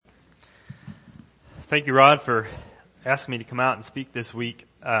Thank you, Rod, for asking me to come out and speak this week.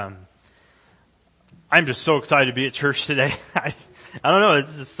 I'm just so excited to be at church today. I don't know,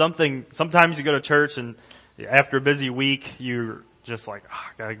 it's just something, sometimes you go to church and after a busy week, you're just like,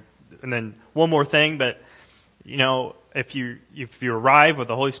 and then one more thing, but you know, if you arrive with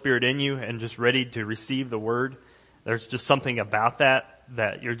the Holy Spirit in you and just ready to receive the Word, there's just something about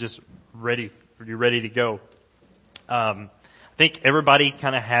that you're just ready, you're ready to go. I think everybody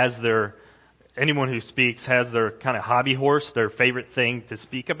kind of has anyone who speaks has their kind of hobby horse, their favorite thing to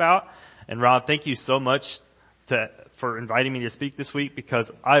speak about. And Rod, thank you so much for inviting me to speak this week, because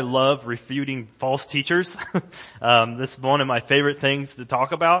I love refuting false teachers. This is one of my favorite things to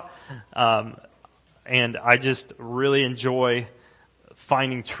talk about. And I just really enjoy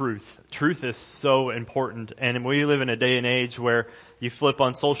finding truth. Truth is so important. And we live in a day and age where you flip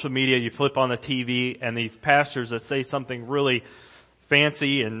on social media, you flip on the TV, and these pastors that say something really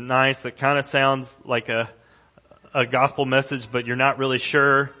fancy and nice that kind of sounds like a gospel message, but you're not really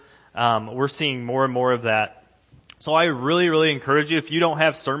sure. We're seeing more and more of that. So I really, really encourage you, if you don't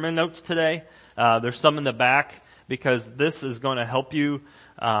have sermon notes today, there's some in the back, because this is going to help you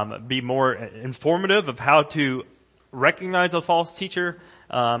be more informative of how to recognize a false teacher,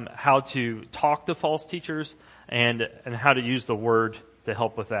 how to talk to false teachers, and how to use the Word to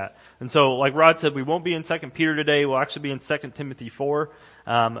help with that. And so, like Rod said, we won't be in 2 Peter today. We'll actually be in 2 Timothy 4.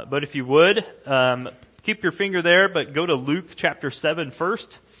 But if you would, keep your finger there, but go to Luke chapter 7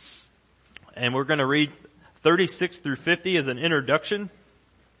 first. And we're going to read 36 through 50 as an introduction.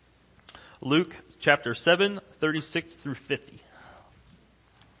 Luke chapter 7, 36 through 50.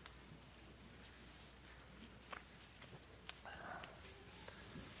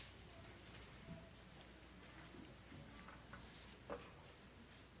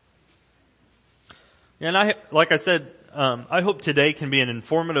 And like I said, I hope today can be an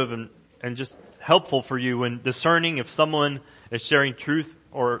informative and just helpful for you in discerning if someone is sharing truth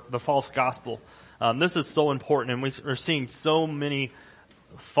or the false gospel. This is so important, and we're seeing so many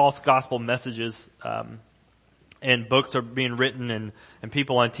false gospel messages, and books are being written, and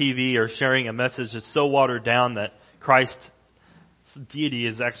people on TV are sharing a message that's so watered down that Christ's deity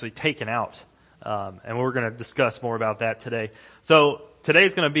is actually taken out. And we're going to discuss more about that today. So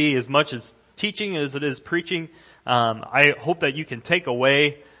today's going to be as much as teaching as it is preaching. I hope that you can take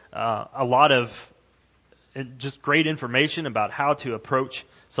away a lot of just great information about how to approach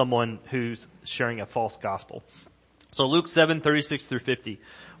someone who's sharing a false gospel. So Luke 7:36 through 50.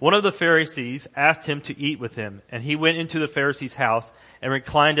 One of the Pharisees asked him to eat with him, and he went into the Pharisee's house and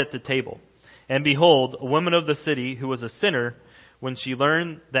reclined at the table. And behold, a woman of the city who was a sinner, when she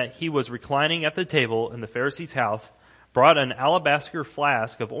learned that he was reclining at the table in the Pharisee's house, brought an alabaster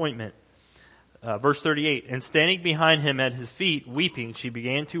flask of ointment. Verse 38, and standing behind him at his feet, weeping, she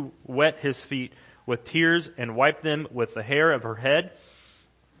began to wet his feet with tears and wiped them with the hair of her head,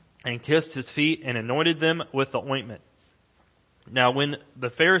 and kissed his feet and anointed them with the ointment. Now when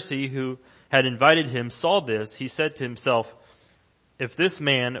the Pharisee who had invited him saw this, he said to himself, if this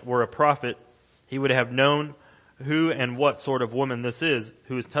man were a prophet, he would have known who and what sort of woman this is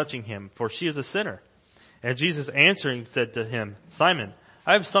who is touching him, for she is a sinner. And Jesus answering said to him, Simon,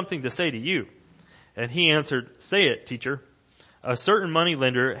 I have something to say to you. And he answered, say it, teacher. A certain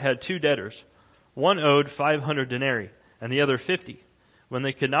moneylender had 2 debtors. One owed 500 denarii and the other 50. When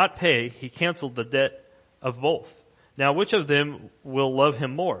they could not pay, he canceled the debt of both. Now which of them will love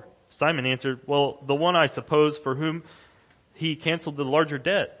him more? Simon answered, well, the one, I suppose, for whom he canceled the larger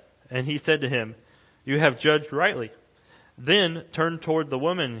debt. And he said to him, you have judged rightly. Then turned toward the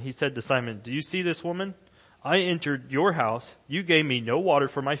woman, he said to Simon, do you see this woman? I entered your house. You gave me no water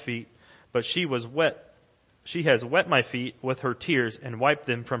for my feet, but she has wet my feet with her tears and wiped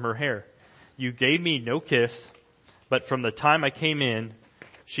them from her hair. You gave me no kiss, but from the time I came in,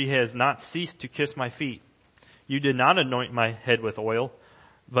 she has not ceased to kiss my feet. You did not anoint my head with oil,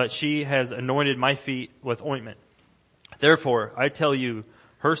 but she has anointed my feet with ointment. Therefore, I tell you,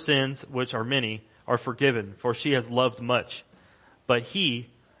 her sins, which are many, are forgiven, for she has loved much. But he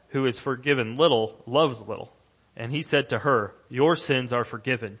who is forgiven little loves little. And he said to her, your sins are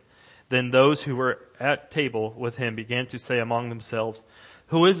forgiven. Then those who were at table with him began to say among themselves,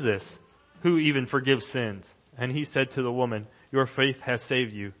 who is this who even forgives sins? And he said to the woman, your faith has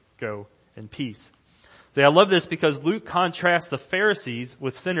saved you. Go in peace. So I love this because Luke contrasts the Pharisees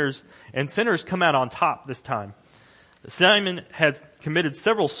with sinners, and sinners come out on top this time. Simon has committed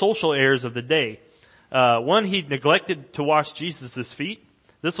several social errors of the day. One, he neglected to wash Jesus' feet.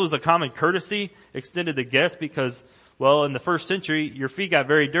 This was a common courtesy extended to guests because, well, in the first century, your feet got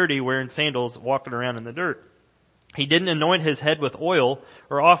very dirty wearing sandals, walking around in the dirt. He didn't anoint his head with oil,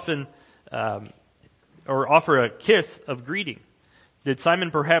 or often or offer a kiss of greeting. Did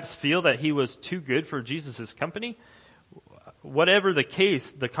Simon perhaps feel that he was too good for Jesus' company? Whatever the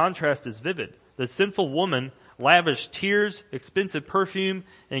case, the contrast is vivid. The sinful woman lavished tears, expensive perfume,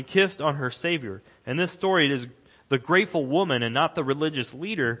 and kissed on her Savior. In this story, it is the grateful woman and not the religious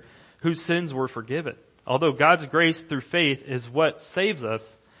leader whose sins were forgiven. Although God's grace through faith is what saves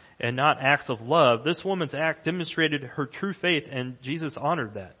us and not acts of love, this woman's act demonstrated her true faith, and Jesus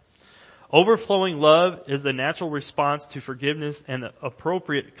honored that. Overflowing love is the natural response to forgiveness and the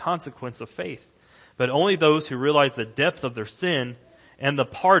appropriate consequence of faith. But only those who realize the depth of their sin and the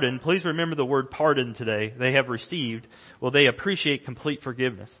pardon, please remember the word pardon today, they have received, will they appreciate complete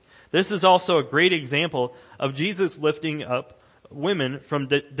forgiveness. This is also a great example of Jesus lifting up women from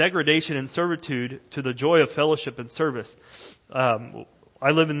degradation and servitude to the joy of fellowship and service.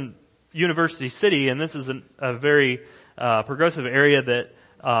 I live in University City, and this is a very progressive area that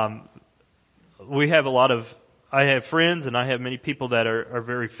we have I have friends and I have many people that are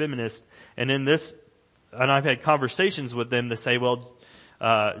very feminist, and I've had conversations with them that say, well,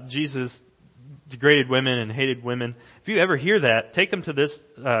 Jesus degraded women and hated women. If you ever hear that, take them to this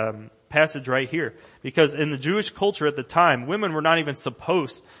passage right here. Because in the Jewish culture at the time, women were not even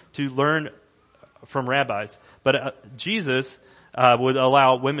supposed to learn from rabbis. But Jesus would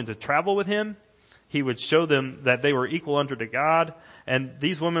allow women to travel with him. He would show them that they were equal unto God. And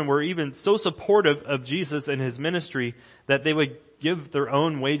these women were even so supportive of Jesus and his ministry that they would give their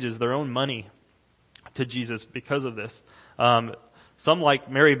own wages, their own money to Jesus because of this. Some, like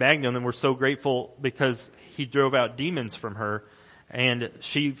Mary Magdalene, were so grateful because he drove out demons from her, and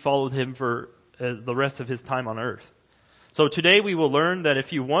she followed him for the rest of his time on earth. So today we will learn that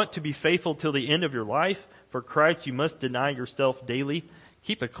if you want to be faithful till the end of your life for Christ, you must deny yourself daily,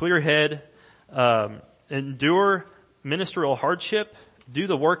 keep a clear head, endure ministerial hardship, do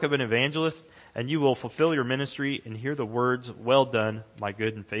the work of an evangelist, and you will fulfill your ministry and hear the words, "Well done, my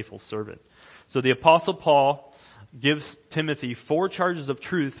good and faithful servant." So the Apostle Paul gives Timothy 4 charges of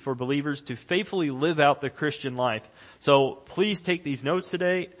truth for believers to faithfully live out the Christian life. So please take these notes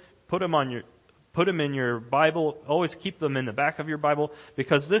today, put them in your Bible, always keep them in the back of your Bible,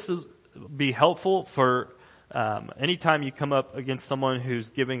 because this be helpful for anytime you come up against someone who's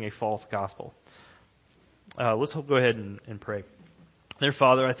giving a false gospel. Let's go ahead and pray. Dear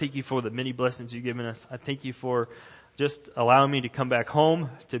Father, I thank you for the many blessings you've given us. I thank you for just allowing me to come back home,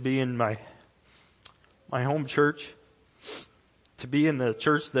 to be in my home church, to be in the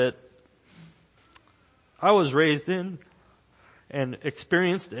church that I was raised in and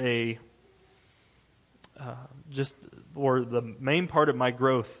experienced the main part of my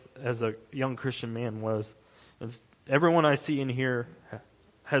growth as a young Christian man was everyone I see in here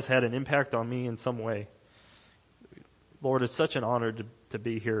has had an impact on me in some way. Lord, it's such an honor to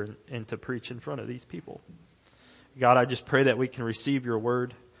be here and to preach in front of these people. God, I just pray that we can receive your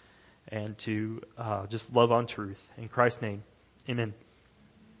word and to just love on truth. In Christ's name, amen.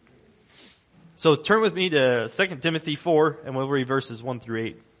 So turn with me to 2 Timothy 4, and we'll read verses 1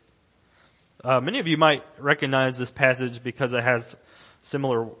 through 8. Many of you might recognize this passage because it has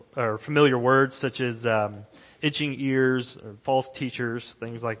similar or familiar words such as itching ears, or false teachers,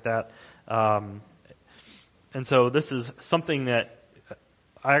 things like that. And so this is something that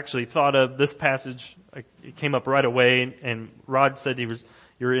I actually thought of. This passage, it came up right away, and Rod said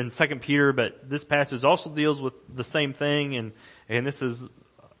you're in 2 Peter, but this passage also deals with the same thing, and this is,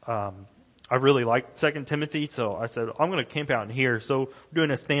 I really like 2 Timothy, so I said, I'm going to camp out in here. So we're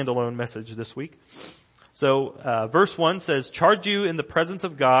doing a standalone message this week. So, verse 1 says, "Charge you in the presence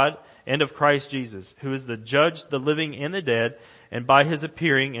of God and of Christ Jesus, who is the judge, the living and the dead, and by his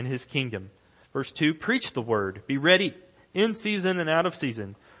appearing in his kingdom." Verse 2, "Preach the word, be ready in season and out of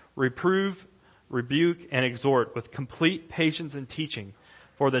season, reprove, rebuke, and exhort with complete patience and teaching.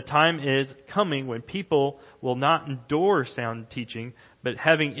 For the time is coming when people will not endure sound teaching, but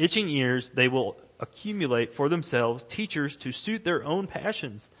having itching ears, they will accumulate for themselves teachers to suit their own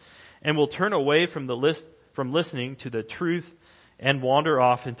passions, and will turn away from listening to the truth and wander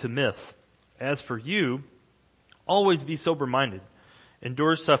off into myths. As for you, always be sober-minded,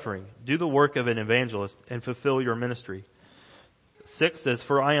 endure suffering, do the work of an evangelist, and fulfill your ministry." 6 says,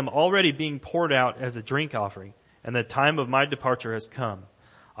 "For I am already being poured out as a drink offering, and the time of my departure has come.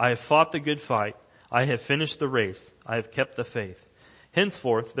 I have fought the good fight. I have finished the race. I have kept the faith.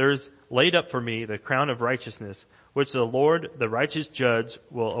 Henceforth there is laid up for me the crown of righteousness, which the Lord, the righteous judge,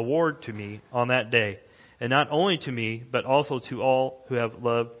 will award to me on that day, and not only to me, but also to all who have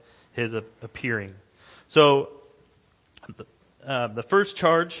loved his appearing." So, the first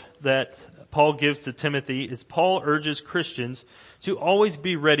charge that Paul gives to Timothy is Paul urges Christians to always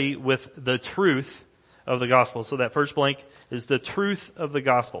be ready with the truth of the gospel. So that first blank is the truth of the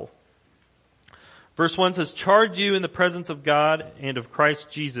gospel. Verse 1 says, charge you in the presence of God and of Christ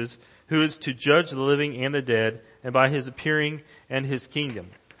Jesus, who is to judge the living and the dead, and by his appearing and his kingdom.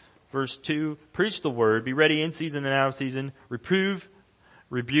 Verse 2, preach the word, be ready in season and out of season, reprove,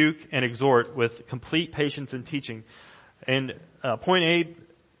 rebuke, and exhort with complete patience and teaching. And point A,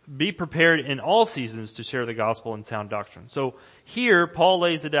 be prepared in all seasons to share the gospel and sound doctrine. So here, Paul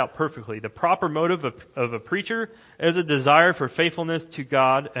lays it out perfectly. The proper motive of a preacher is a desire for faithfulness to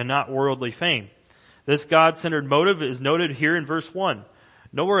God and not worldly fame. This God-centered motive is noted here in verse 1.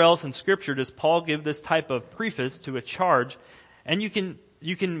 Nowhere else in Scripture does Paul give this type of preface to a charge. And you can,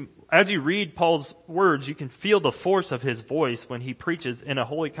 as you read Paul's words, you can feel the force of his voice when he preaches in a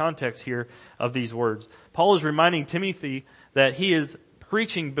holy context here of these words. Paul is reminding Timothy that he is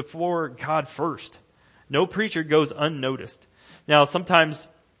preaching before God first. No preacher goes unnoticed. Now, sometimes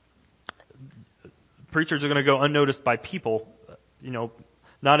preachers are going to go unnoticed by people.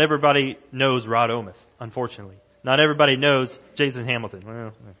 Not everybody knows Rod Omis, unfortunately. Not everybody knows Jason Hamilton.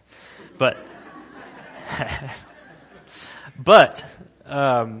 Well, but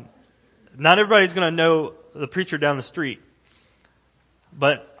not everybody's going to know the preacher down the street.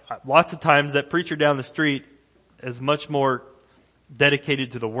 But lots of times that preacher down the street is much more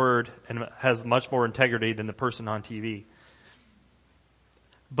dedicated to the word and has much more integrity than the person on TV.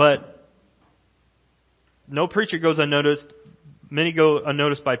 But no preacher goes unnoticed. Many go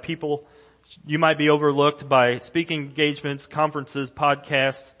unnoticed by people. You might be overlooked by speaking engagements, conferences,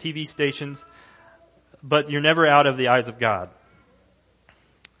 podcasts, TV stations, but you're never out of the eyes of God.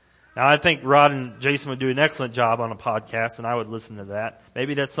 Now, I think Rod and Jason would do an excellent job on a podcast, and I would listen to that.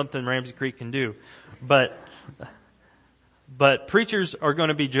 Maybe that's something Ramsey Creek can do. But preachers are going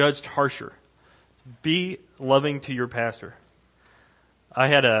to be judged harsher. Be loving to your pastor. I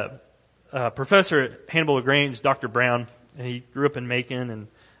had a professor at Hannibal LaGrange, Dr. Brown, and he grew up in Macon, and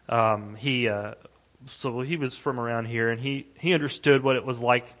he was from around here, and he understood what it was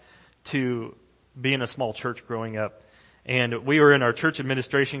like to be in a small church growing up. And we were in our church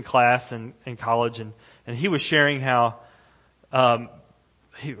administration class in college, and he was sharing how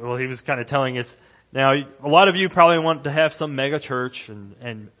he was kind of telling us, now a lot of you probably want to have some mega church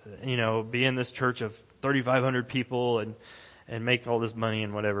and be in this church of 3,500 people and make all this money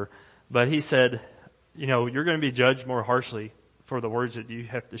and whatever. But he said, you're going to be judged more harshly for the words that you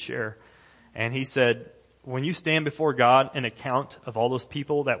have to share. And he said, when you stand before God and account of all those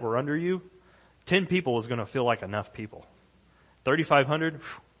people that were under you, 10 people is going to feel like enough people. 3,500,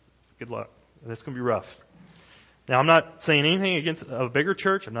 good luck. That's going to be rough. Now, I'm not saying anything against a bigger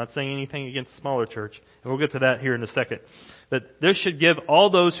church. I'm not saying anything against a smaller church. And we'll get to that here in a second. But this should give all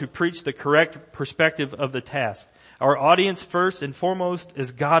those who preach the correct perspective of the task. Our audience first and foremost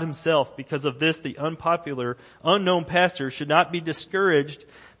is God himself. Because of this, the unpopular, unknown pastor should not be discouraged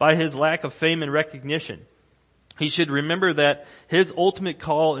by his lack of fame and recognition. He should remember that his ultimate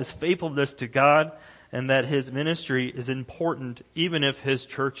call is faithfulness to God and that his ministry is important even if his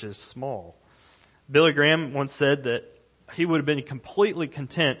church is small. Billy Graham once said that he would have been completely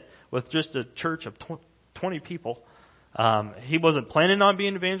content with just a church of 20 people. He wasn't planning on being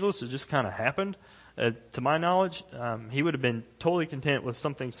an evangelist. It just kind of happened. To my knowledge, he would have been totally content with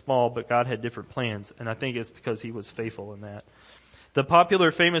something small, but God had different plans, and I think it's because he was faithful in that. The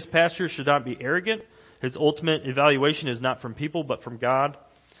popular, famous pastor should not be arrogant. His ultimate evaluation is not from people, but from God.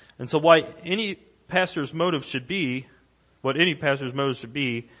 And so what any pastor's motive should be,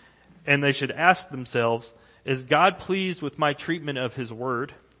 and they should ask themselves, is God pleased with my treatment of his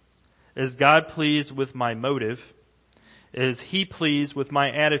word? Is God pleased with my motive? Is he pleased with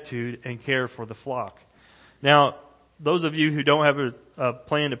my attitude and care for the flock? Now, those of you who don't have a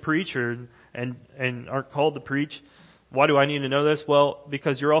plan to preach and aren't called to preach, why do I need to know this? Well,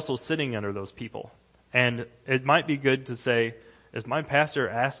 because you're also sitting under those people. And it might be good to say, is my pastor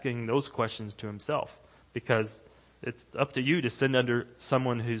asking those questions to himself? Because it's up to you to sit under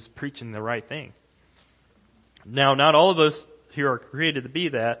someone who's preaching the right thing. Now, not all of us here are created to be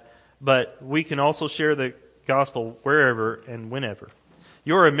that, but we can also share the gospel wherever and whenever.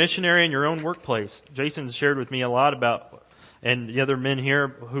 You're a missionary in your own workplace. Jason's shared with me a lot about, and the other men here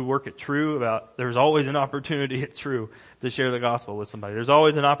who work at True, about there's always an opportunity at True to share the gospel with somebody. There's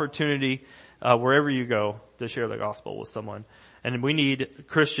always an opportunity wherever you go to share the gospel with someone. And we need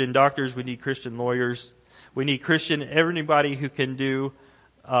Christian doctors. We need Christian lawyers. We need everybody who can do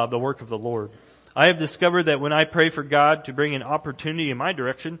the work of the Lord. I have discovered that when I pray for God to bring an opportunity in my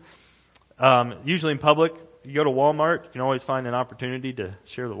direction, usually in public, you go to Walmart, you can always find an opportunity to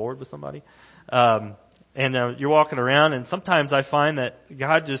share the Lord with somebody. And you're walking around, and sometimes I find that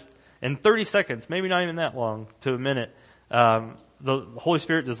God just In 30 seconds, maybe not even that long, to a minute, the Holy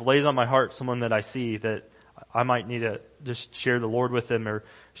Spirit just lays on my heart someone that I see that I might need to just share the Lord with them or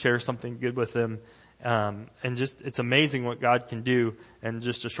share something good with them. And just, it's amazing what God can do in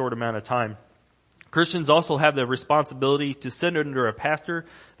just a short amount of time. Christians also have the responsibility to sit under a pastor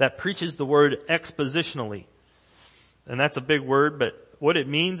that preaches the word expositionally. And that's a big word, but what it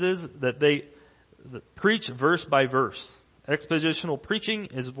means is that they preach verse by verse. Expositional preaching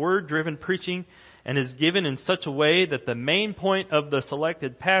is word-driven preaching and is given in such a way that the main point of the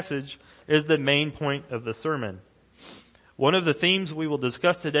selected passage is the main point of the sermon. One of the themes we will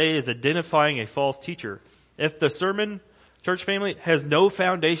discuss today is identifying a false teacher. If the sermon, church family, has no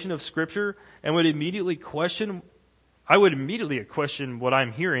foundation of Scripture and I would immediately question what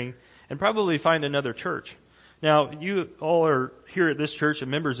I'm hearing and probably find another church. Now, you all are here at this church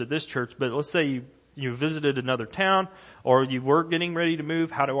and members of this church, but let's say you visited another town or you were getting ready to move.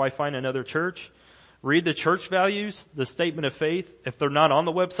 How do I find another church? Read the church values, the statement of faith. If they're not on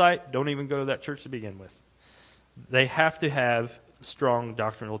the website, don't even go to that church to begin with. They have to have strong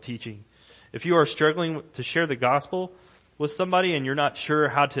doctrinal teaching. If you are struggling to share the gospel with somebody and you're not sure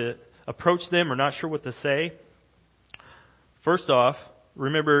how to approach them or not sure what to say, first off,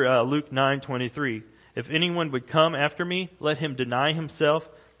 remember Luke 9:23. If anyone would come after me, let him deny himself,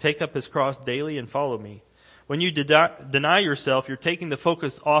 take up his cross daily and follow me. When you deny yourself, you're taking the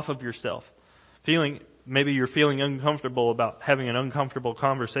focus off of yourself. Maybe you're feeling uncomfortable about having an uncomfortable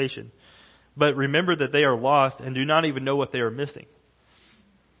conversation. But remember that they are lost and do not even know what they are missing.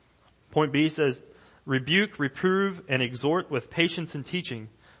 Point B says, rebuke, reprove, and exhort with patience and teaching.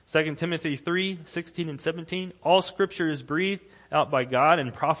 2 Timothy 3:16 and 17. All Scripture is breathed out by God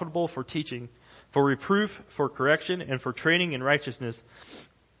and profitable for teaching, for reproof, for correction, and for training in righteousness,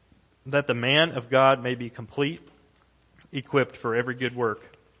 that the man of God may be complete, equipped for every good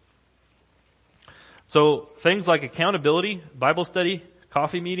work. So things like accountability, Bible study,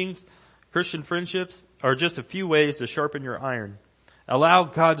 coffee meetings, Christian friendships are just a few ways to sharpen your iron. Allow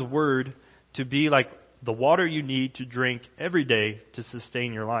God's Word to be like the water you need to drink every day to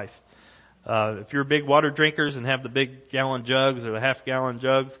sustain your life. If you're big water drinkers and have the big gallon jugs or the half-gallon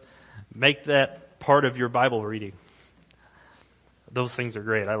jugs, make that part of your Bible reading. Those things are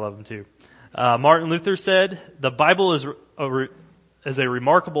great. I love them too. Martin Luther said, the Bible is a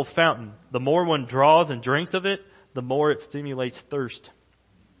remarkable fountain. The more one draws and drinks of it, the more it stimulates thirst.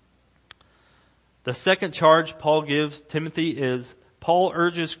 The second charge Paul gives Timothy is Paul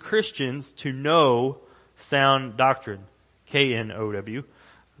urges Christians to know sound doctrine. K-N-O-W.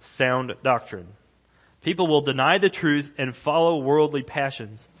 Sound doctrine. People will deny the truth and follow worldly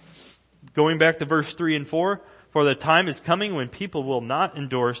passions. Going back to verse 3 and 4, for the time is coming when people will not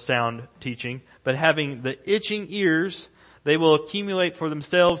endure sound teaching, but having the itching ears, they will accumulate for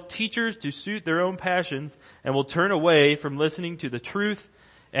themselves teachers to suit their own passions and will turn away from listening to the truth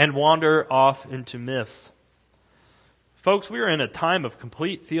and wander off into myths. Folks, we are in a time of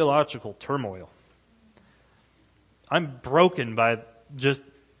complete theological turmoil. I'm broken by just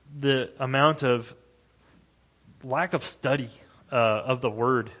the amount of lack of study of the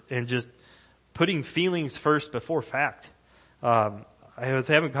Word and just putting feelings first before fact. I was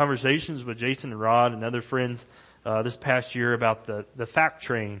having conversations with Jason and Rod and other friends this past year about the fact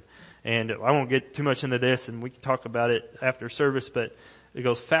train. And I won't get too much into this, and we can talk about it after service, but it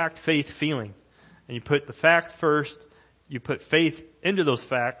goes fact, faith, feeling. And you put the facts first, you put faith into those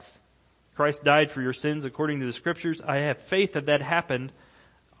facts. Christ died for your sins according to the Scriptures. I have faith that happened.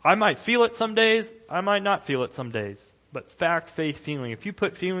 I might feel it some days, I might not feel it some days. But fact, faith, feeling. If you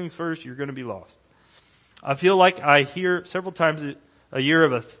put feelings first, you're going to be lost. I feel like I hear several times a year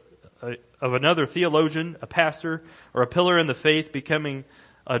of another theologian, a pastor, or a pillar in the faith becoming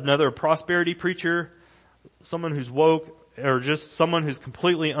another prosperity preacher, someone who's woke, or just someone who's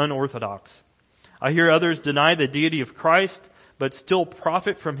completely unorthodox. I hear others deny the deity of Christ, but still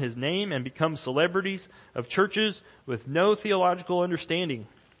profit from His name and become celebrities of churches with no theological understanding.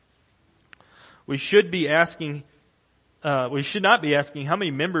 We should not be asking how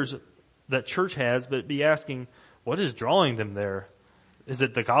many members that church has, but be asking, what is drawing them there? Is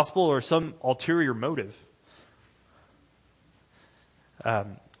it the gospel or some ulterior motive?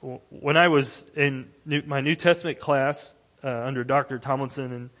 When I was in my New Testament class under Dr.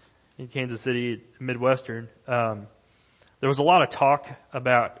 Tomlinson in Kansas City, Midwestern, there was a lot of talk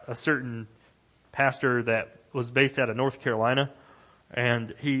about a certain pastor that was based out of North Carolina,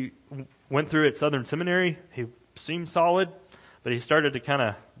 and he went through at Southern Seminary. He seemed solid, but he started to kind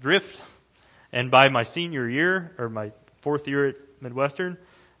of drift. And by my senior year, or my fourth year at Midwestern,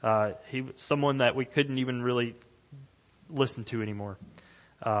 he was someone that we couldn't even really listen to anymore.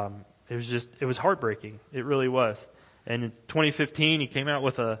 it was heartbreaking. It really was. And in 2015, he came out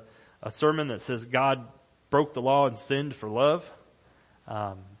with a sermon that says God broke the law and sinned for love,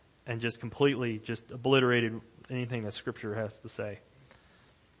 and just completely just obliterated anything that Scripture has to say.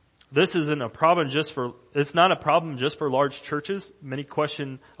 This isn't a problem it's not a problem just for large churches. Many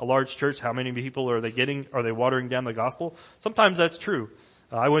question a large church, how many people are they getting? Are they watering down the gospel? Sometimes that's true.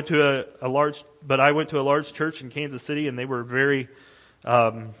 I went to a large church in Kansas City, and they were very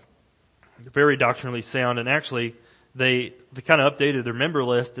doctrinally sound, and actually they kind of updated their member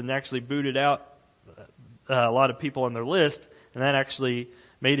list and actually booted out a lot of people on their list, and that actually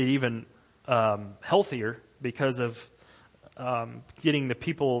made it even healthier because of getting the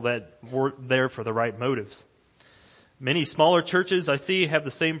people that were there for the right motives. Many smaller churches I see have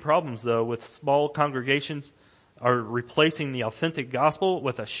the same problems, though, with small congregations are replacing the authentic gospel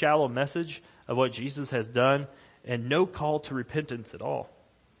with a shallow message of what Jesus has done and no call to repentance at all.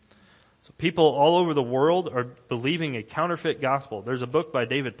 So people all over the world are believing a counterfeit gospel. There's a book by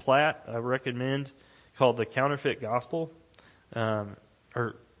David Platt I recommend called The Counterfeit Gospel,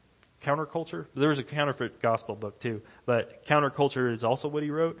 or Counterculture. There's a counterfeit gospel book too, but Counterculture is also what he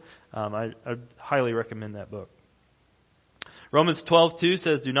wrote. I highly recommend that book. Romans 12:2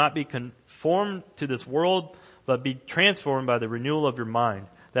 says, "Do not be conformed to this world, but be transformed by the renewal of your mind,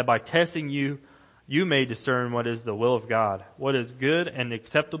 that by testing you may discern what is the will of God, what is good and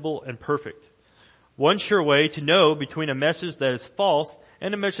acceptable and perfect." One sure way to know between a message that is false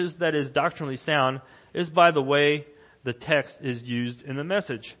and a message that is doctrinally sound is by the way the text is used in the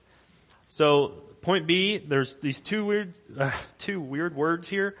message. So, point B, there's these two weird words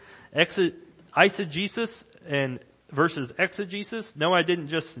here. Eisegesis and versus exegesis. No, I didn't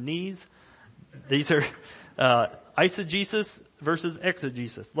just sneeze. These are eisegesis versus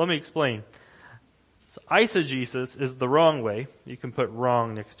exegesis. Let me explain. So, eisegesis is the wrong way. You can put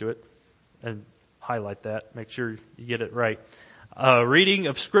wrong next to it and highlight that. Make sure you get it right. Reading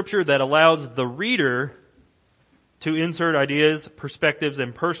of Scripture that allows the reader to insert ideas, perspectives,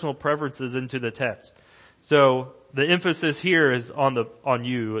 and personal preferences into the text. So the emphasis here is on the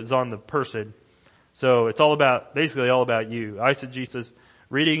person. So it's basically all about you. Eisegesis,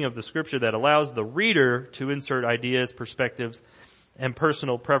 reading of the Scripture that allows the reader to insert ideas, perspectives, and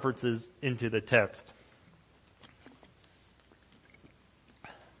personal preferences into the text.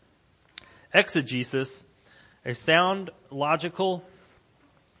 Exegesis, a sound, logical,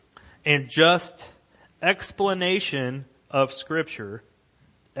 and just explanation of Scripture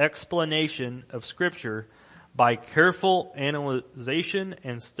by careful analyzation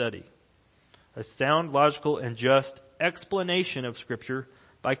and study. A sound, logical, and just explanation of Scripture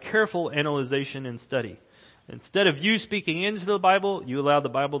by careful analyzation and study. Instead of you speaking into the Bible, you allow the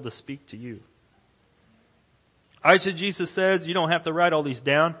Bible to speak to you. Eisegesis says you don't have to write all these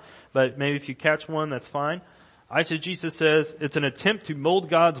down, but maybe if you catch one, that's fine. Eisegesis says it's an attempt to mold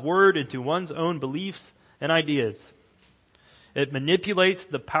God's Word into one's own beliefs and ideas. It manipulates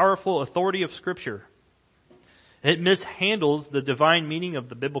the powerful authority of Scripture. It mishandles the divine meaning of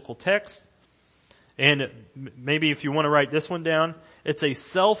the biblical text. And maybe if you want to write this one down, it's a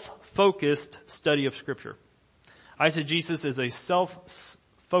self-focused study of Scripture. Eisegesis is a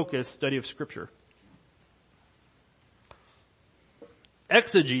self-focused study of Scripture.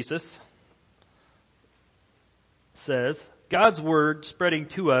 Exegesis says God's Word spreading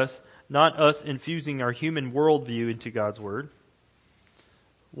to us, not us infusing our human worldview into God's Word.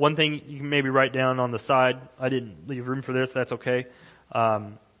 One thing you can maybe write down on the side, I didn't leave room for this, that's okay.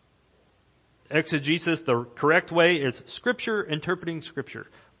 Exegesis, the correct way is Scripture interpreting Scripture.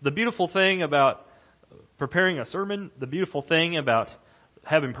 The beautiful thing about preparing a sermon, the beautiful thing about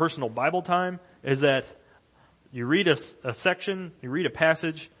having personal Bible time is that you read a section, you read a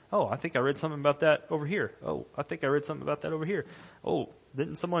passage. Oh, I think I read something about that over here. Oh, I think I read something about that over here. Oh,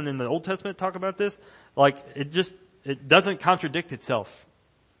 didn't someone in the Old Testament talk about this? It doesn't contradict itself.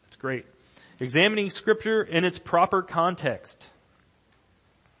 It's great. Examining Scripture in its proper context.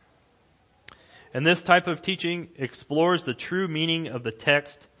 And this type of teaching explores the true meaning of the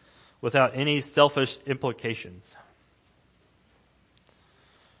text without any selfish implications.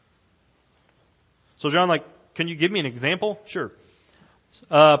 So John, can you give me an example? Sure.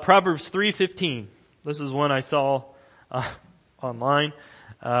 Proverbs 3:15. This is one I saw online.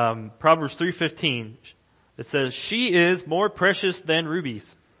 Proverbs 3:15. It says, "She is more precious than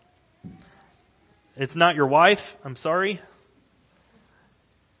rubies." It's not your wife. I'm sorry.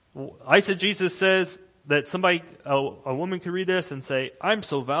 Eisegesis says that a woman could read this and say, "I'm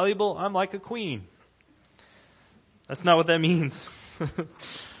so valuable, I'm like a queen." That's not what that means.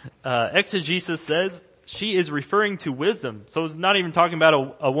 Exegesis says she is referring to wisdom. So it's not even talking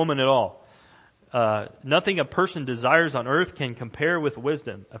about a woman at all. Nothing a person desires on earth can compare with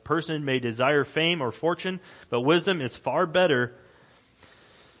wisdom. A person may desire fame or fortune, but wisdom is far better.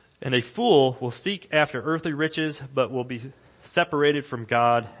 And a fool will seek after earthly riches, but will be separated from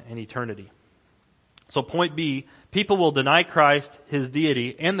God and eternity. So point B, people will deny Christ, His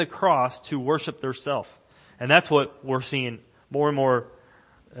deity, and the cross to worship their self. And that's what we're seeing more and more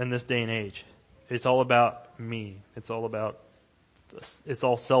in this day and age. It's all about me. It's all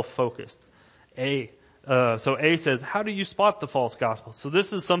self-focused. So A says, how do you spot the false gospel? So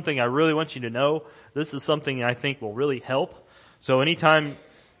this is something I really want you to know. This is something I think will really help. So anytime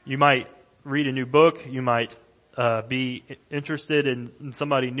you might read a new book, you might be interested in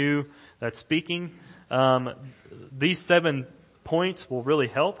somebody new that's speaking, these 7 points will really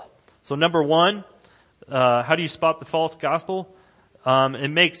help. So number 1, how do you spot the false gospel?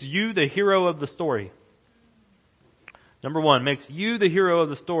 It makes you the hero of the story. Number 1, makes you the hero of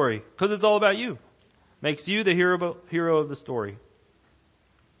the story, because it's all about you. Makes you the hero of the story.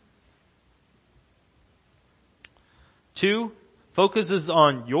 2, focuses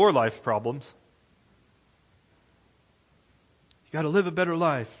on your life problems. You gotta live a better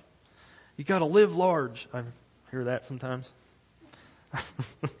life. You gotta live large. I hear that sometimes.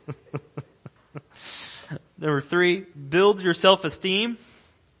 Number 3, build your self-esteem.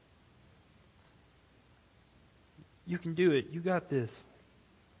 You can do it. You got this.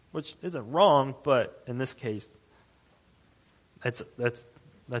 Which isn't wrong, but in this case, that's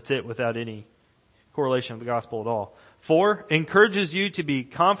it without any correlation with the gospel at all. 4, encourages you to be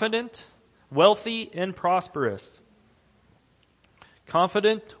confident, wealthy, and prosperous.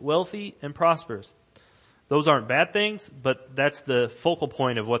 Confident, wealthy, and prosperous. Those aren't bad things, but that's the focal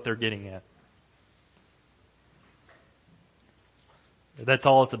point of what they're getting at. That's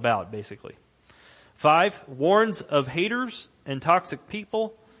all it's about, basically. 5, warns of haters and toxic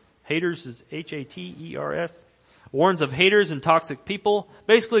people. Haters is Haters. Warns of haters and toxic people.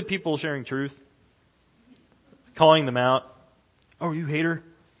 Basically people sharing truth. Calling them out. Oh, you hater?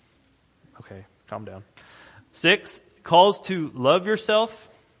 Okay, calm down. 6, calls to love yourself.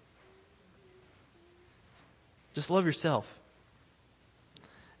 Just love yourself.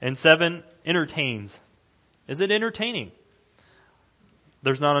 And 7, entertains. Is it entertaining?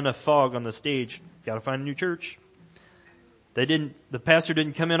 There's not enough fog on the stage. Gotta find a new church. The pastor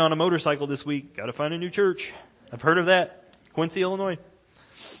didn't come in on a motorcycle this week. Gotta find a new church. I've heard of that. Quincy, Illinois.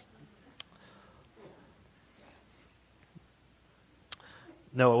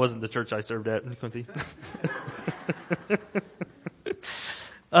 No, it wasn't the church I served at in Quincy.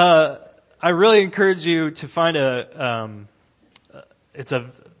 I really encourage you to find it's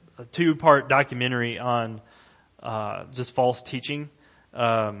a 2-part documentary on, just false teaching.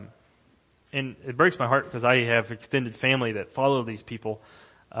 And it breaks my heart because I have extended family that follow these people.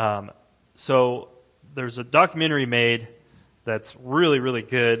 So there's a documentary made that's really, really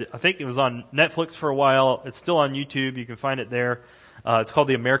good. I think it was on Netflix for a while. It's still on YouTube. You can find it there. It's called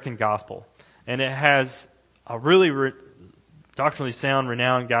The American Gospel. And it has a really doctrinally sound,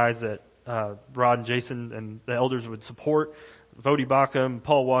 renowned guys that Rod and Jason and the elders would support. Vodi Bakum,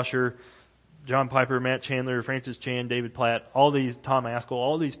 Paul Washer, John Piper, Matt Chandler, Francis Chan, David Platt, all these, Tom Askell,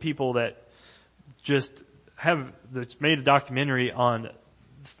 all these people that that's made a documentary on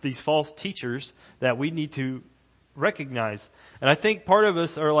these false teachers that we need to recognize. And I think part of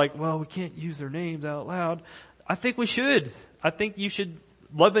us are like, well, we can't use their names out loud. I think we should. I think you should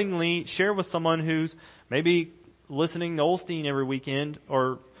lovingly share with someone who's maybe listening to Osteen every weekend,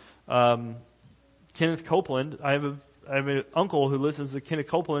 or Kenneth Copeland. I have an uncle who listens to Kenneth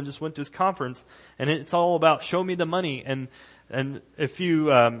Copeland, just went to his conference, and it's all about show me the money. And if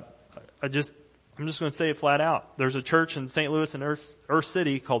you, I'm just going to say it flat out. There's a church in St. Louis and Earth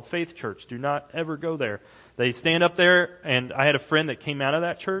City called Faith Church. Do not ever go there. They stand up there, and I had a friend that came out of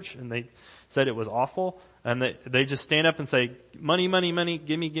that church, and they said it was awful. And they just stand up and say, money, money, money,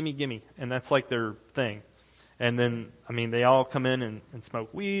 gimme, gimme, gimme. And that's like their thing. And then, they all come in and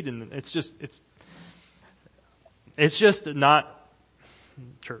smoke weed, and it's just not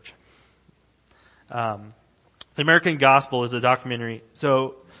church. The American Gospel is a documentary.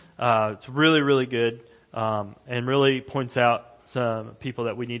 So, it's really, really good, and really points out some people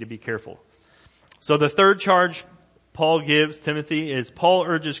that we need to be careful. So the third charge Paul gives Timothy is Paul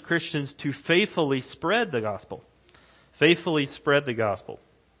urges Christians to faithfully spread the gospel. Faithfully spread the gospel.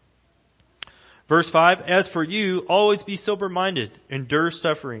 Verse 5, as for you, always be sober-minded, endure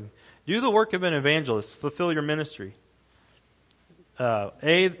suffering. Do the work of an evangelist, fulfill your ministry.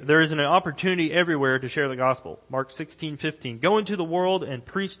 There is an opportunity everywhere to share the gospel. Mark 16:15. Go into the world and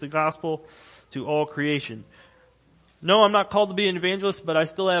preach the gospel to all creation. No, I'm not called to be an evangelist, but I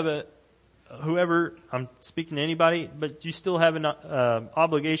still have whoever, I'm speaking to anybody, but you still have an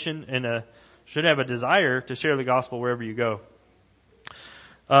obligation and should have a desire to share the gospel wherever you go.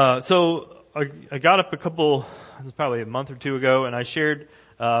 So I got up it was probably a month or two ago, and I shared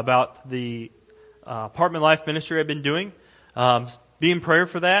about the apartment life ministry I've been doing. Be in prayer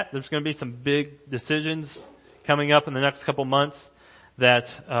for that. There's going to be some big decisions coming up in the next couple months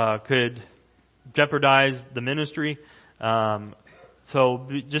that could jeopardize the ministry. So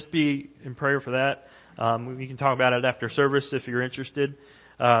just be in prayer for that. We can talk about it after service if you're interested.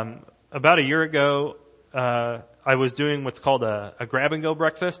 About a year ago, I was doing what's called a grab and go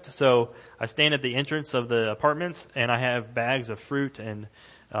breakfast. So I stand at the entrance of the apartments and I have bags of fruit and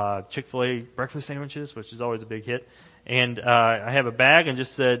Chick-fil-A breakfast sandwiches, which is always a big hit. And I have a bag and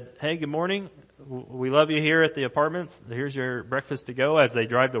just said, "Hey, good morning. We love you here at the apartments. Here's your breakfast to go," as they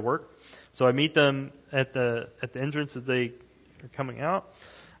drive to work. So I meet them at the entrance as they are coming out.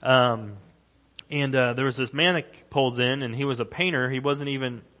 And there was this man that pulls in, and he was a painter. He wasn't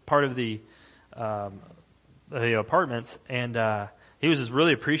even part of the apartments, and he was just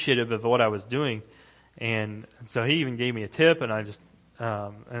really appreciative of what I was doing. And so he even gave me a tip, and I just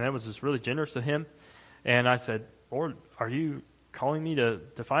and that was just really generous of him. And I said, "Lord, are you calling me to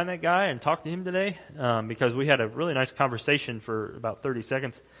find that guy and talk to him today?" Because we had a really nice conversation for about 30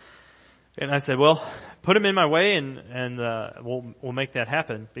 seconds. And I said, "Well, put him in my way and we'll make that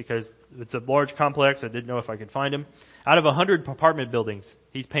happen," because it's a large complex. I didn't know if I could find him. Out of 100 apartment buildings,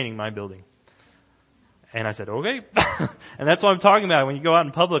 he's painting my building. And I said, "Okay." And that's what I'm talking about. When you go out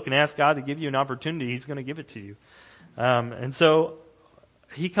in public and ask God to give you an opportunity, He's going to give it to you. And so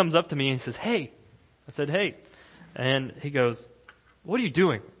he comes up to me and he says, "Hey." I said, "Hey." And he goes, "What are you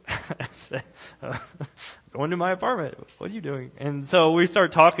doing?" I said, "Going to my apartment. What are you doing?" And so we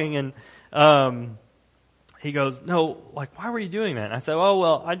start talking, and he goes, "No, like, why were you doing that?" And I said, "Oh,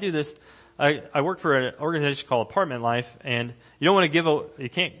 well, I do this. I work for an organization called Apartment Life, and you don't want to you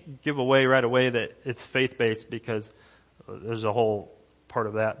can't give away right away that it's faith-based because there's a whole part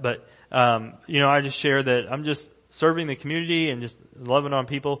of that. But, I just share that I'm just serving the community and just loving on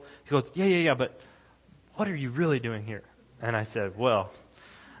people." He goes, yeah, but what are you really doing here?" And I said, "Well,"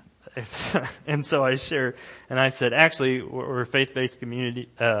 and so I shared, and I said, "Actually, we're a faith-based community,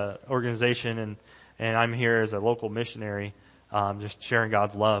 organization, and I'm here as a local missionary, just sharing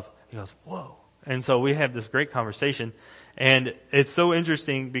God's love." He goes, "Whoa." And so we have this great conversation, and it's so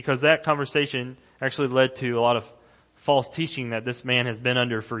interesting because that conversation actually led to a lot of false teaching that this man has been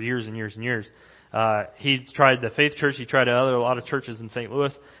under for years and years and years. He tried the Faith Church, he tried a lot of churches in St.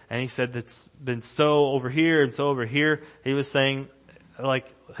 Louis, and he said that's been so over here and so over here. He was saying, like,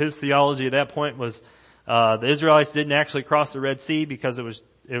 his theology at that point was, the Israelites didn't actually cross the Red Sea because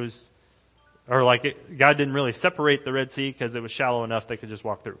God didn't really separate the Red Sea because it was shallow enough they could just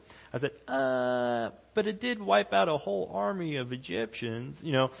walk through. I said, but it did wipe out a whole army of Egyptians,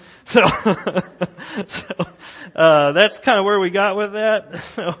 So, that's kind of where we got with that.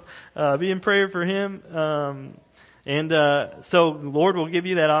 So, be in prayer for him. So Lord will give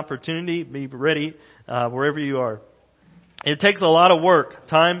you that opportunity. Be ready, wherever you are. It takes a lot of work,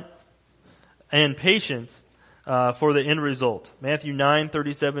 time, and patience, for the end result. Matthew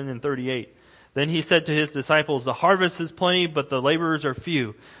 9:37 and 38. Then he said to his disciples, "The harvest is plenty, but the laborers are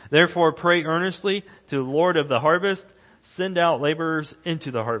few. Therefore pray earnestly to the Lord of the harvest, send out laborers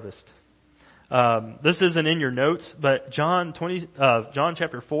into the harvest." This isn't in your notes, but John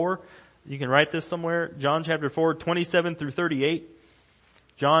chapter 4, you can write this somewhere. John chapter 4, 27 through 38.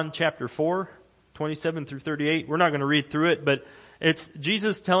 John chapter 4, 27 through 38. We're not going to read through it, but it's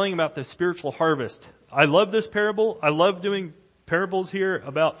Jesus telling about the spiritual harvest. I love this parable. I love doing parables here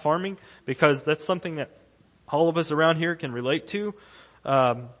about farming because that's something that all of us around here can relate to.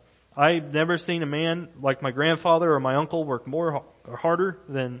 I've never seen a man like my grandfather or my uncle work more or harder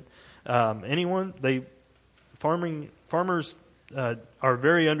than anyone. Farmers are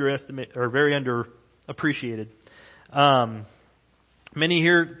very underappreciated. Many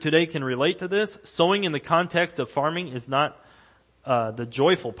here today can relate to this. Sowing in the context of farming is not the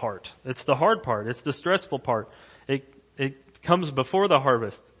joyful part. It's the hard part. It's the stressful part. It comes before the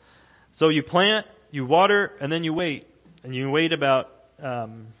harvest. So you plant, you water, and then you wait. And you wait about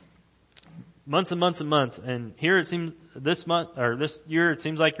months and months and months. And here it seems this year it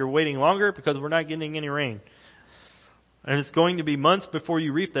seems like you're waiting longer because we're not getting any rain. And it's going to be months before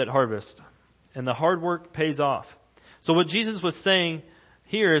you reap that harvest. And the hard work pays off. So what Jesus was saying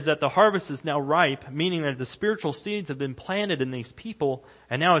here is that the harvest is now ripe, meaning that the spiritual seeds have been planted in these people,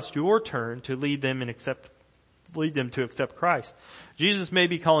 and now it's your turn to lead them and accept lead them to accept Christ. Jesus may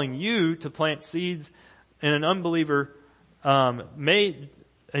be calling you to plant seeds in an unbeliever, that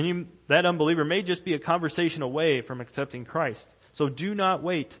unbeliever may just be a conversation away from accepting Christ. So do not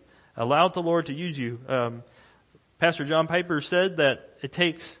wait. Allow the Lord to use you. Pastor John Piper said that it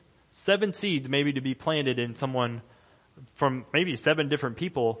takes 7 seeds maybe to be planted in someone from maybe 7 different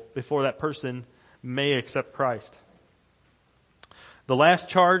people before that person may accept Christ. The last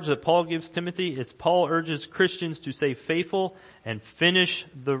charge that Paul gives Timothy is Paul urges Christians to stay faithful and finish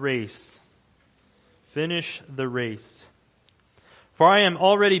the race. Finish the race. For I am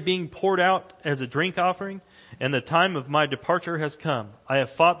already being poured out as a drink offering, and the time of my departure has come. I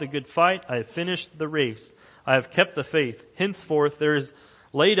have fought the good fight. I have finished the race. I have kept the faith. Henceforth there is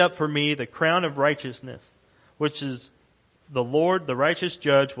laid up for me the crown of righteousness, which is the Lord, the righteous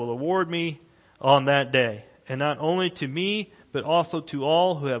judge, will award me on that day. And not only to me, but also to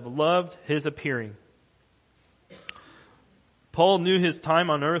all who have loved his appearing. Paul knew his time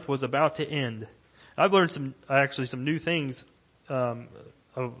on earth was about to end. I've learned some new things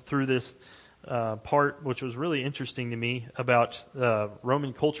through this part, which was really interesting to me about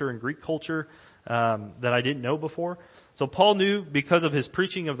Roman culture and Greek culture that I didn't know before. So Paul knew because of his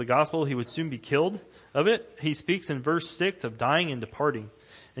preaching of the gospel, he would soon be killed of it. He speaks in verse 6 of dying and departing.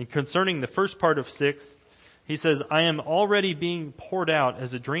 And concerning the first part of 6, he says, I am already being poured out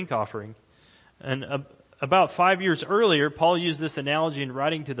as a drink offering. And about 5 years earlier, Paul used this analogy in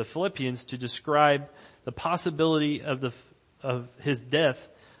writing to the Philippians to describe the possibility of his death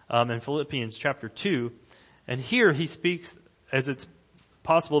in Philippians chapter 2. And here he speaks as it's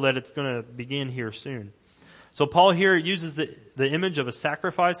possible that it's going to begin here soon. So Paul here uses the image of a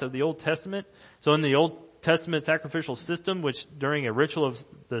sacrifice of the Old Testament. So in the Old Testament sacrificial system, which during a ritual of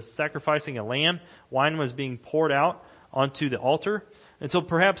the sacrificing a lamb, wine was being poured out onto the altar. And so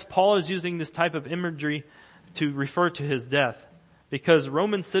perhaps Paul is using this type of imagery to refer to his death, because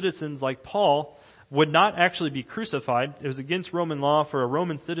Roman citizens like Paul would not actually be crucified. It was against Roman law for a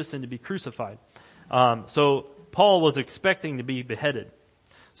Roman citizen to be crucified. So Paul was expecting to be beheaded.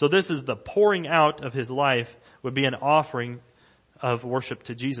 So this is the pouring out of his life would be an offering of worship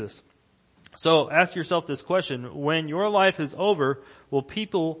to Jesus. So ask yourself this question: when your life is over, will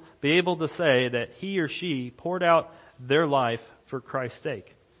people be able to say that he or she poured out their life for Christ's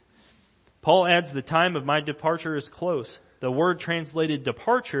sake? Paul adds, the time of my departure is close. The word translated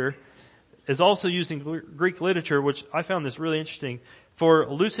departure is also used in Greek literature, which I found this really interesting, for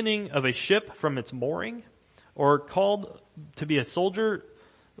loosening of a ship from its mooring, or called to be a soldier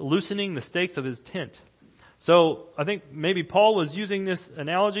loosening the stakes of his tent. So I think maybe Paul was using this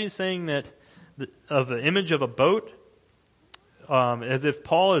analogy, saying that of the image of a boat, as if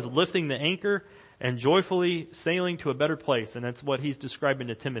Paul is lifting the anchor and joyfully sailing to a better place. And that's what he's describing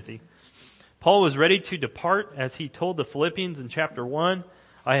to Timothy. Paul was ready to depart, as he told the Philippians in chapter 1,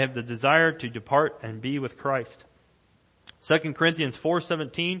 I have the desire to depart and be with Christ. 2 Corinthians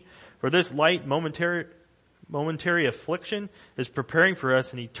 4:17, for this light momentary affliction is preparing for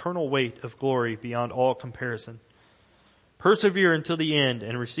us an eternal weight of glory beyond all comparison. Persevere until the end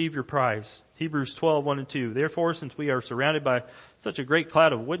and receive your prize. Hebrews 12:1 and 2. Therefore, since we are surrounded by such a great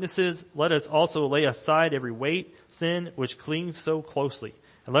cloud of witnesses, let us also lay aside every weight, sin, which clings so closely.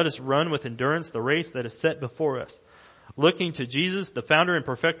 And let us run with endurance the race that is set before us, looking to Jesus, the founder and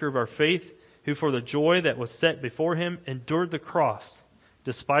perfecter of our faith, who for the joy that was set before him endured the cross,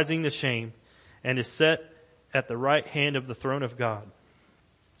 despising the shame, and is set at the right hand of the throne of God.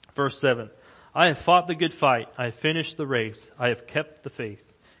 Verse 7. I have fought the good fight. I have finished the race. I have kept the faith.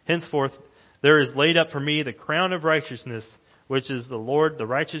 Henceforth, there is laid up for me the crown of righteousness, which is the Lord, the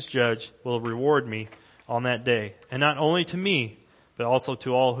righteous judge, will reward me on that day. And not only to me, but also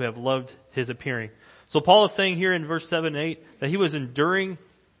to all who have loved his appearing. So Paul is saying here in verse 7 and 8 that he was enduring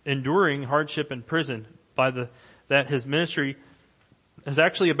hardship in prison that his ministry is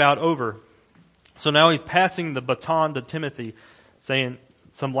actually about over. So now he's passing the baton to Timothy, saying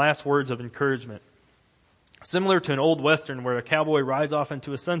some last words of encouragement. Similar to an old Western where a cowboy rides off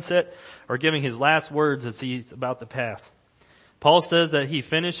into a sunset, or giving his last words as he's about to pass. Paul says that he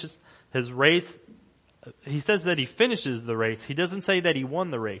finishes his race. He says that he finishes the race. He doesn't say that he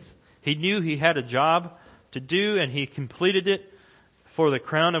won the race. He knew he had a job to do, and he completed it for the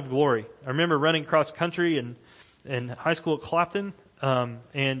crown of glory. I remember running cross country in high school at Clopton,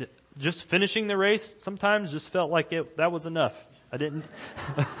 and just finishing the race sometimes just felt like that was enough.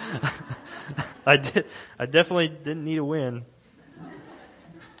 I definitely didn't need a win.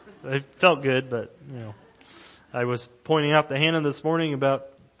 It felt good, but I was pointing out to Hannah this morning about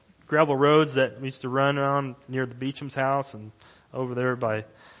gravel roads that we used to run on near the Beecham's house and over there by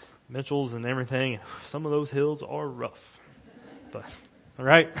Mitchell's and everything. Some of those hills are rough, but all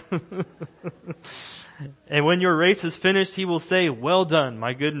right. And when your race is finished, he will say, well done,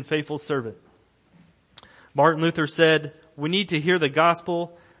 my good and faithful servant. Martin Luther said, we need to hear the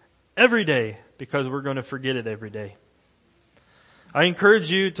gospel every day because we're going to forget it every day. I encourage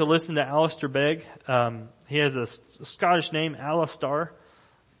you to listen to Alistair Begg. He has a Scottish name, Alistair,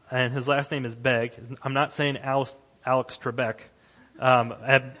 and his last name is Begg. I'm not saying Alex Trebek.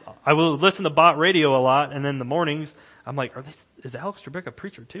 I will listen to Bot Radio a lot, and then in the mornings, I'm like, is Alex Trebek a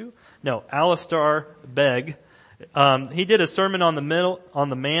preacher too? No, Alistair Begg. He did a sermon on the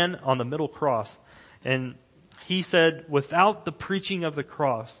man on the middle cross, and he said, without the preaching of the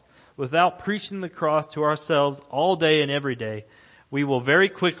cross, without preaching the cross to ourselves all day and every day, we will very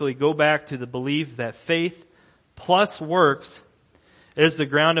quickly go back to the belief that faith plus works is the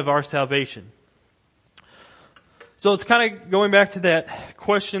ground of our salvation. So it's kind of going back to that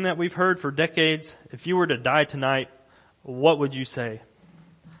question that we've heard for decades. If you were to die tonight, what would you say?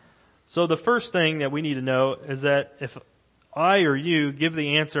 So the first thing that we need to know is that if I or you give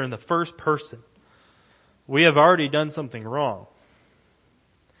the answer in the first person, we have already done something wrong.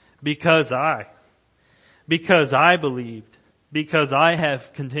 Because I believed, because I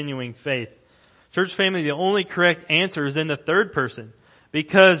have continuing faith. Church family, the only correct answer is in the third person.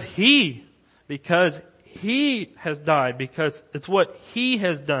 Because he has died, because it's what he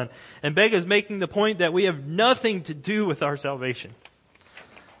has done. And Begg is making the point that we have nothing to do with our salvation.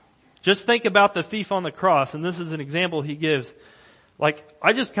 Just think about the thief on the cross, and this is an example he gives. Like,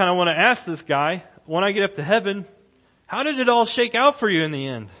 I just kind of want to ask this guy, when I get up to heaven, how did it all shake out for you in the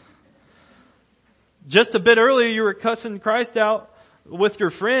end? Just a bit earlier, you were cussing Christ out with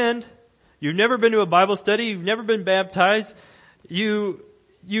your friend. You've never been to a Bible study. You've never been baptized. You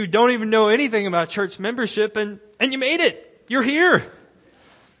don't even know anything about church membership, and you made it. You're here.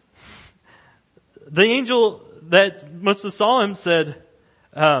 The angel that must have saw him said,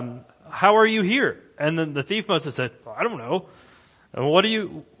 how are you here? And then the thief must have said, I don't know. And what do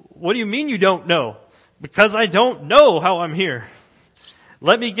you mean you don't know? Because I don't know how I'm here.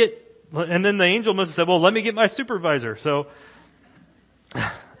 And then the angel must have said, well, let me get my supervisor. So,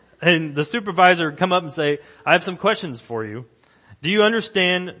 and the supervisor would come up and say, I have some questions for you. Do you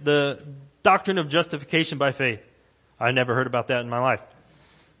understand the doctrine of justification by faith? I never heard about that in my life.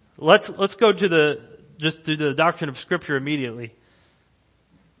 Let's go to the doctrine of Scripture immediately.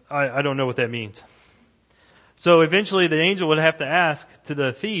 I don't know what that means. So eventually the angel would have to ask to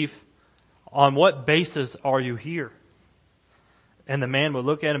the thief, on what basis are you here? And the man would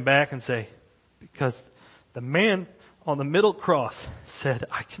look at him back and say, because the man on the middle cross said,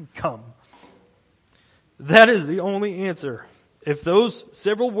 I can come. That is the only answer. If those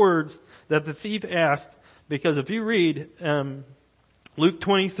several words that the thief asked, because if you read Luke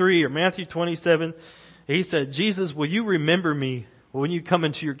 23 or Matthew 27, he said, Jesus, will you remember me when you come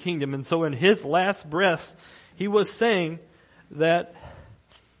into your kingdom? And so in his last breath, he was saying that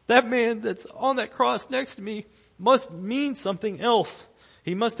man that's on that cross next to me must mean something else.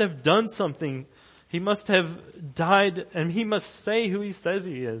 He must have done something. He must have died, and he must say who he says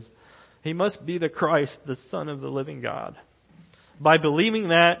he is. He must be the Christ, the Son of the living God. By believing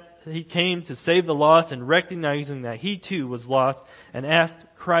that, he came to save the lost, and recognizing that he too was lost, and asked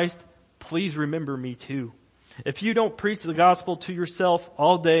Christ, please remember me too. If you don't preach the gospel to yourself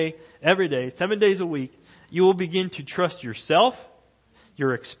all day, every day, 7 days a week, you will begin to trust yourself,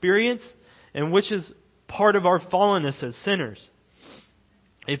 your experience, and which is part of our fallenness as sinners.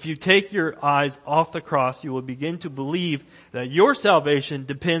 If you take your eyes off the cross, you will begin to believe that your salvation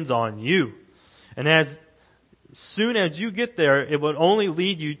depends on you. And as soon as you get there, it will only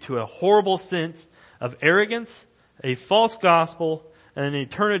lead you to a horrible sense of arrogance, a false gospel, and an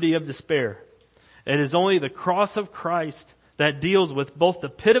eternity of despair. It is only the cross of Christ that deals with both the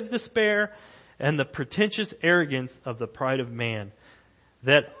pit of despair and the pretentious arrogance of the pride of man.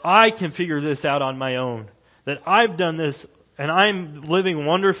 That I can figure this out on my own. That I've done this and I'm living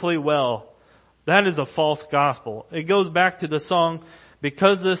wonderfully well. That is a false gospel. It goes back to the song,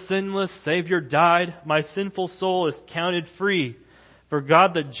 because the sinless Savior died, my sinful soul is counted free. For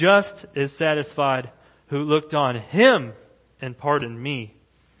God the just is satisfied, who looked on him and pardoned me.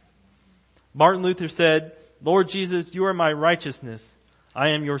 Martin Luther said, Lord Jesus, you are my righteousness. I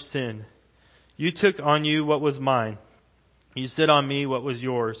am your sin. You took on you what was mine. You set on me what was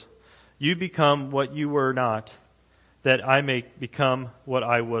yours. You become what you were not, that I may become what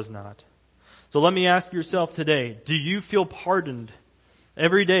I was not. So let me ask yourself today, do you feel pardoned?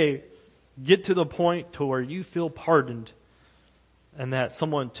 Every day, get to the point to where you feel pardoned and that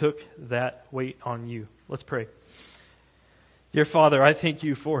someone took that weight on you. Let's pray. Dear Father, I thank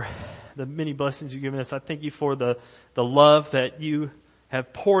you for the many blessings you've given us. I thank you for the love that you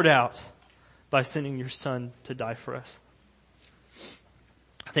have poured out by sending your Son to die for us.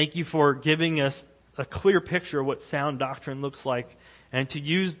 Thank you for giving us a clear picture of what sound doctrine looks like, and to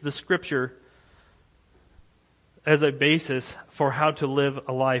use the Scripture as a basis for how to live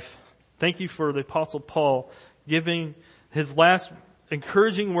a life. Thank you for the Apostle Paul giving his last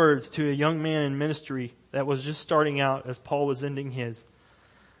encouraging words to a young man in ministry that was just starting out as Paul was ending his,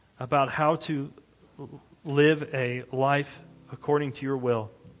 about how to live a life according to your will.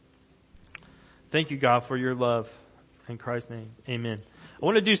 Thank you, God, for your love. In Christ's name, amen. I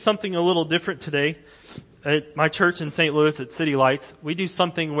want to do something a little different today. At my church in St. Louis at City Lights, we do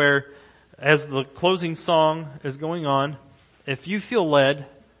something where, as the closing song is going on, if you feel led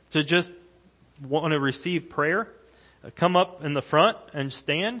to just want to receive prayer, come up in the front and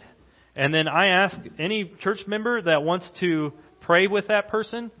stand. And then I ask any church member that wants to pray with that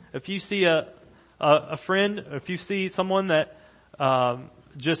person, if you see a friend, if you see someone that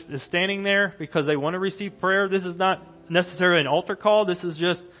just is standing there because they want to receive prayer, this is not necessarily an altar call. This is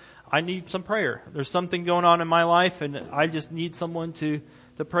just, I need some prayer. There's something going on in my life and I just need someone to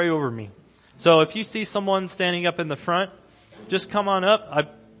pray over me. So if you see someone standing up in the front, just come on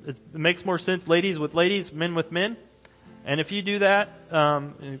up. It makes more sense, ladies with ladies, men with men. And if you do that,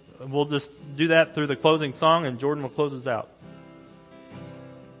 we'll just do that through the closing song, and Jordan will close us out.